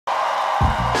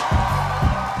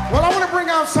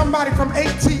have somebody from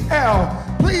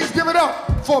ATL. Please give it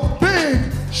up for Big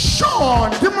Sean.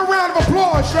 Give him a round of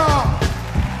applause, y'all.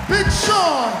 Big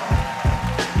Sean.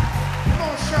 Come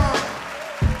on, Sean.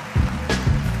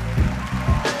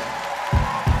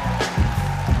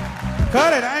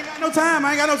 Cut it, I ain't got no time, I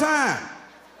ain't got no time.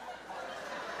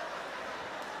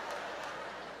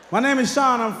 My name is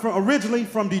Sean, I'm originally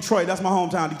from Detroit. That's my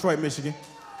hometown, Detroit, Michigan.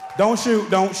 Don't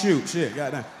shoot, shit,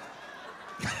 goddamn.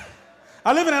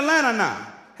 I live in Atlanta now.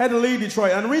 Had to leave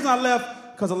Detroit, and the reason I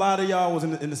left, because a lot of y'all was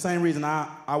in the same reason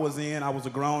I was in. I was a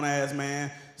grown-ass man,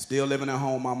 still living at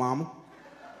home with my mama.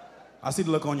 I see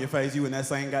the look on your face, you in that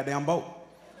same goddamn boat.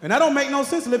 And that don't make no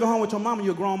sense to live at home with your mama,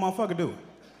 you a grown motherfucker, do it.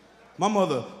 My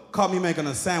mother caught me making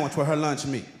a sandwich with her lunch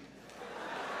meat.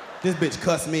 This bitch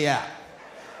cussed me out.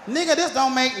 Nigga, this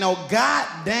don't make no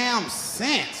goddamn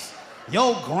sense.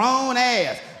 Yo grown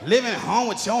ass living at home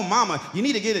with your mama. You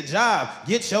need to get a job.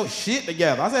 Get your shit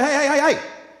together. I said, hey.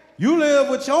 You live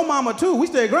with your mama too. We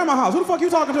stay at grandma's house. Who the fuck you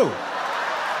talking to?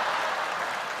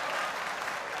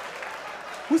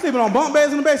 We sleeping on bunk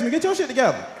beds in the basement. Get your shit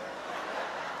together.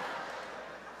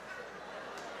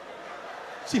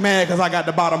 She mad because I got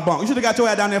the bottom bunk. You should have got your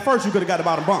ass down there first. You could have got the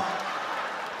bottom bunk.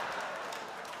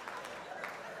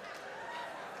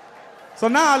 So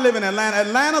now I live in Atlanta.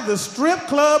 Atlanta, the strip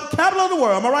club capital of the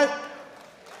world. Am I right?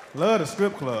 Love the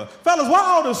strip club. Fellas, why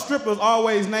all the strippers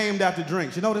always named after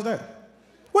drinks? You notice that?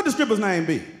 What the stripper's name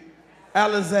be?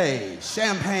 Alizé,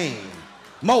 Champagne,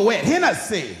 Moet,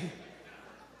 Hennessy.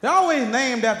 They're always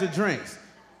named after drinks.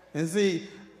 And see,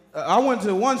 I went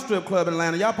to one strip club in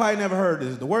Atlanta. Y'all probably never heard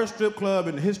this. The worst strip club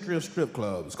in the history of strip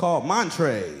clubs. It's called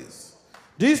Montrez.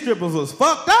 These strippers was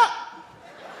fucked up.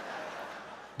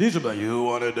 These strippers, you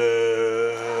wanna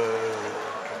do.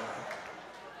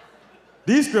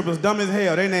 These strippers dumb as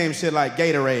hell. They name shit like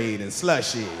Gatorade and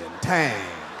Slushy and Tang.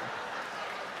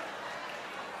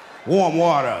 Warm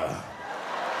water.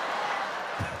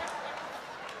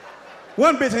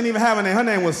 One bitch ain't even have a name. Her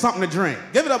name was something to drink.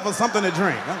 Give it up for something to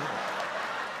drink.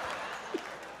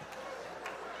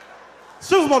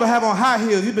 She was supposed to have on high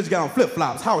heels. These bitches got on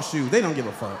flip-flops, house shoes. They don't give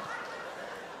a fuck.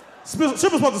 She was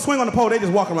supposed to swing on the pole. They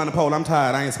just walk around the pole. I'm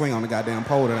tired. I ain't swing on the goddamn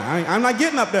pole tonight. I'm not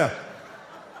getting up there.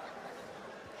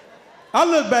 I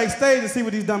look backstage to see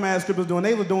what these dumbass strippers doing.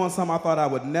 They were doing something I thought I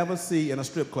would never see in a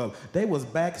strip club. They was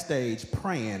backstage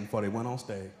praying before they went on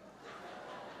stage.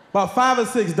 About 5 or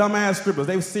 6 dumbass strippers.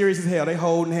 They were serious as hell. They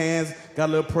holding hands, got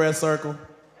a little prayer circle.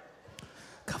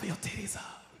 Cover your titties up.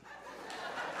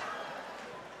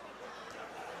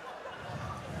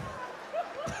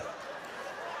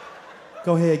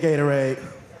 Go ahead, Gatorade.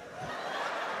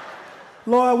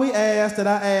 Lord, we asked that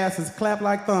our asses clap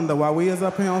like thunder while we was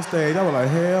up here on stage. I was like,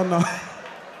 hell no.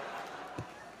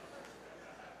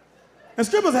 And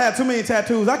strippers had too many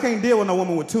tattoos. I can't deal with no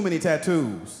woman with too many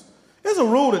tattoos. There's a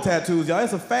rule to tattoos, y'all.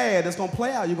 It's a fad that's gonna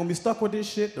play out. You're gonna be stuck with this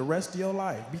shit the rest of your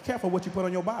life. Be careful what you put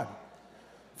on your body.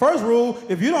 First rule,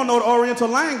 if you don't know the Oriental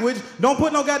language, don't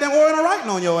put no goddamn Oriental writing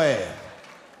on your ass.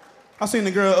 I seen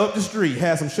the girl up the street,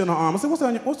 had some shit on her arm. I said, what's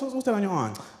that on your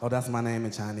arm? Oh, that's my name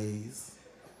in Chinese.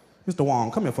 Mr.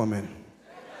 Wong, come here for a minute.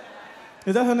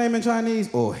 Is that her name in Chinese?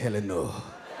 Oh, hell no.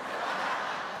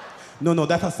 No,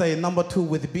 that's her saying number 2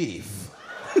 with beef.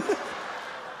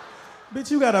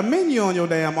 Bitch, you got a menu on your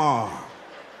damn arm.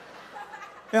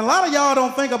 And a lot of y'all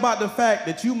don't think about the fact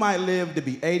that you might live to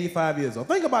be 85 years old.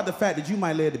 Think about the fact that you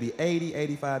might live to be 80,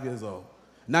 85 years old.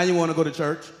 Now you want to go to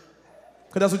church?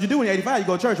 Because that's what you do when you're 85, you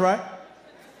go to church, right?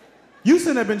 You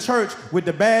sitting up in church with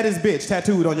the baddest bitch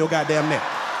tattooed on your goddamn neck.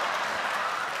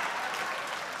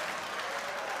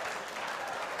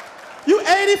 You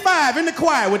 85 in the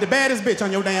choir with the baddest bitch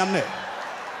on your damn neck.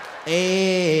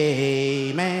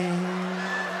 Amen.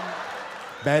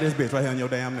 Baddest bitch right here on your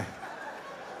damn neck.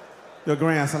 Your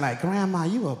grandson like, Grandma,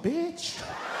 you a bitch?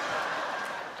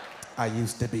 I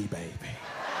used to be, baby.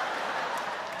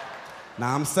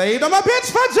 Now I'm saved, I'm a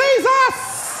bitch for Jesus!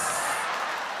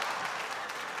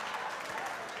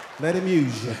 Let him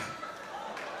use you.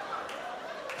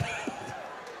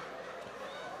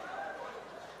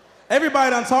 Everybody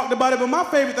done talked about it, but my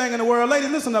favorite thing in the world, ladies,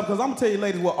 listen up, because I'm going to tell you,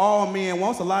 ladies, what all men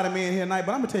want. It's a lot of men here tonight,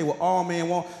 but I'm going to tell you what all men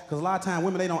want, because a lot of times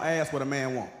women, they don't ask what a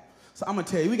man wants. So I'm going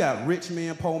to tell you, we got rich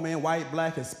men, poor men, white,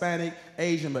 black, Hispanic,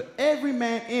 Asian, but every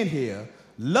man in here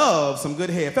loves some good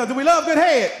head. Fellas, do we love good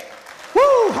head?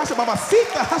 Woo! Hasha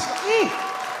babasita,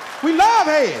 hasha. We love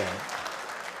head.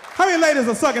 How many ladies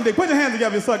are sucking dick? Put your hands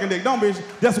together if you're sucking dick. Don't be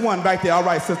just one back there. All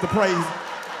right, sister, praise.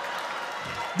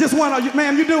 Just one,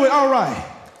 ma'am, you do it, all right.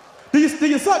 Do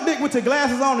you suck dick with your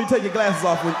glasses on, or you take your glasses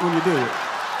off when you do it?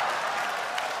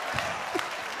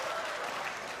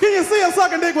 Can you see her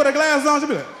sucking dick with her glasses on? She'll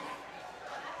be like,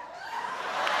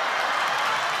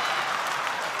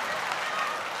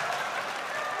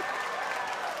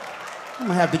 I'm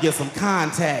gonna have to get some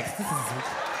contacts.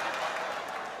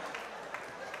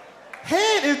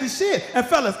 Head is the shit. And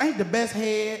fellas, ain't the best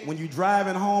head when you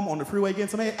driving home on the freeway getting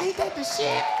some head? Ain't that the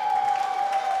shit?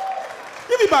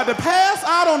 You be about to pass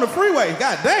out on the freeway,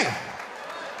 god damn.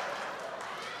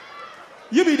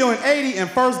 You be doing 80 in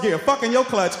first gear, fucking your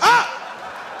clutch up.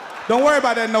 Don't worry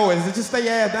about that noise, just stay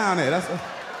your ass down there.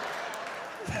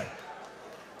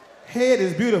 Head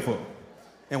is beautiful.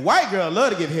 And white girl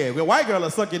love to give head. Well, white girl will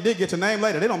suck your dick, get your name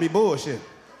later. They don't be bullshit.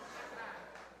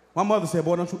 My mother said,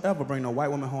 boy, don't you ever bring no white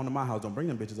woman home to my house. Don't bring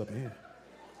them bitches up in here.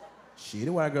 Shit,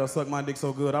 the white girl sucked my dick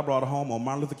so good, I brought her home on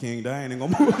Martin Luther King Day. I ain't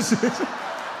gonna bullshit.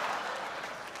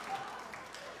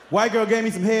 White girl gave me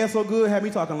some head so good, had me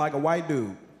talking like a white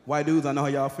dude. White dudes, I know how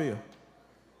y'all feel.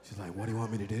 She's like, what do you want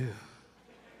me to do?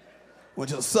 I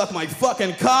want you to suck my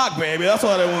fucking cock, baby. That's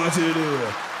what I want you to do.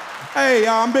 Hey,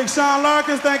 y'all, I'm Big Sean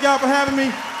Larkins. Thank y'all for having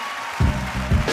me.